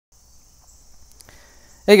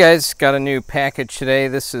Hey guys, got a new package today.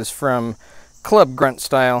 This is from Club Grunt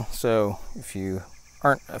Style. So if you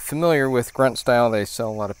aren't familiar with Grunt Style, they sell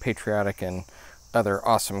a lot of patriotic and other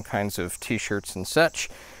awesome kinds of t-shirts and such.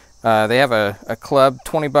 They have a club,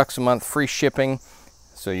 20 bucks a month, free shipping.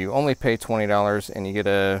 So you only pay $20 and you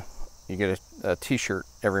get a t-shirt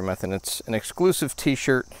every month, and it's an exclusive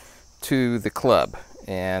t-shirt to the club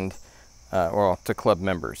and well, to club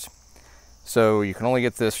members. So you can only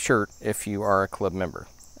get this shirt if you are a club member.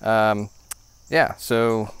 Yeah,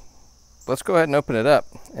 so let's go ahead and open it up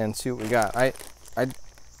and see what we got. I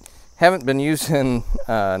haven't been using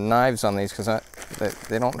knives on these because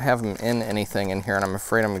they don't have them in anything in here, and I'm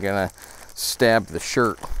afraid I'm gonna stab the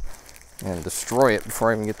shirt and destroy it before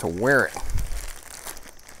I even get to wear it.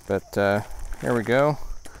 But here we go.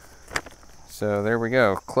 So there we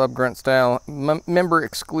go, Club Grunt Style, member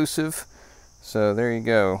exclusive. So there you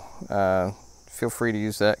go. Feel free to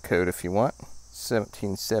use that code if you want.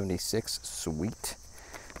 1776, sweet.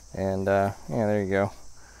 And yeah, there you go.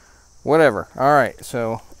 Whatever. All right,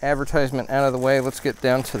 so advertisement out of the way. Let's get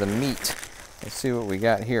down to the meat. Let's see what we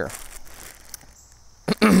got here.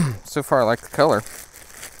 So far, I like the color.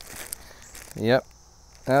 Yep.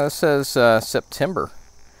 Now this says September.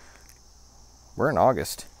 We're in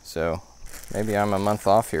August, so maybe I'm a month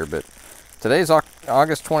off here, but today's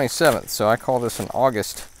August 27th, so I call this an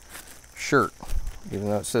August shirt, even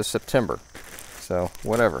though it says September. So,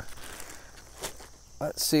 whatever.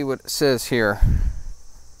 Let's see what it says here.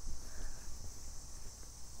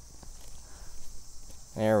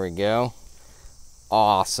 There we go.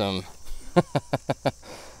 Awesome.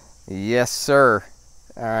 Yes, sir.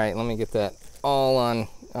 All right, let me get that all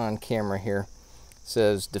on camera here. It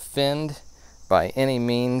says defend by any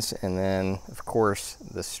means, and then of course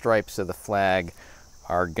the stripes of the flag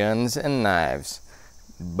are guns and knives.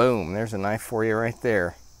 Boom, there's a knife for you right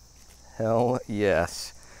there. Hell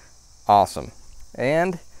yes. Awesome.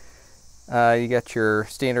 And you got your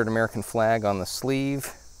standard American flag on the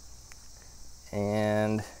sleeve,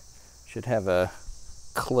 and should have a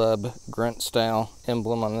Club Grunt Style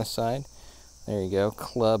emblem on this side. There you go,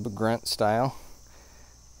 Club Grunt Style.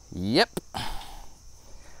 Yep,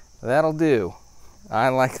 that'll do. I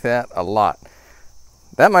like that a lot.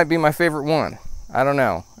 That might be my favorite one. I don't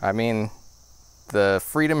know. I mean, the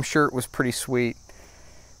Freedom shirt was pretty sweet.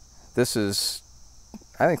 This is,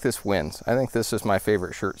 I think this wins. I think this is my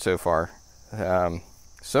favorite shirt so far.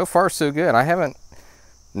 So far, so good. I haven't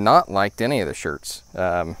not liked any of the shirts.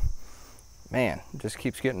 Man, it just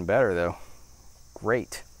keeps getting better though.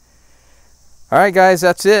 Great. All right, guys,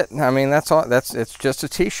 that's it. I mean, that's all. It's just a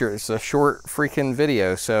t-shirt. It's a short freaking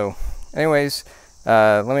video. So anyways,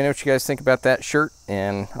 let me know what you guys think about that shirt,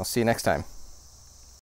 and I'll see you next time.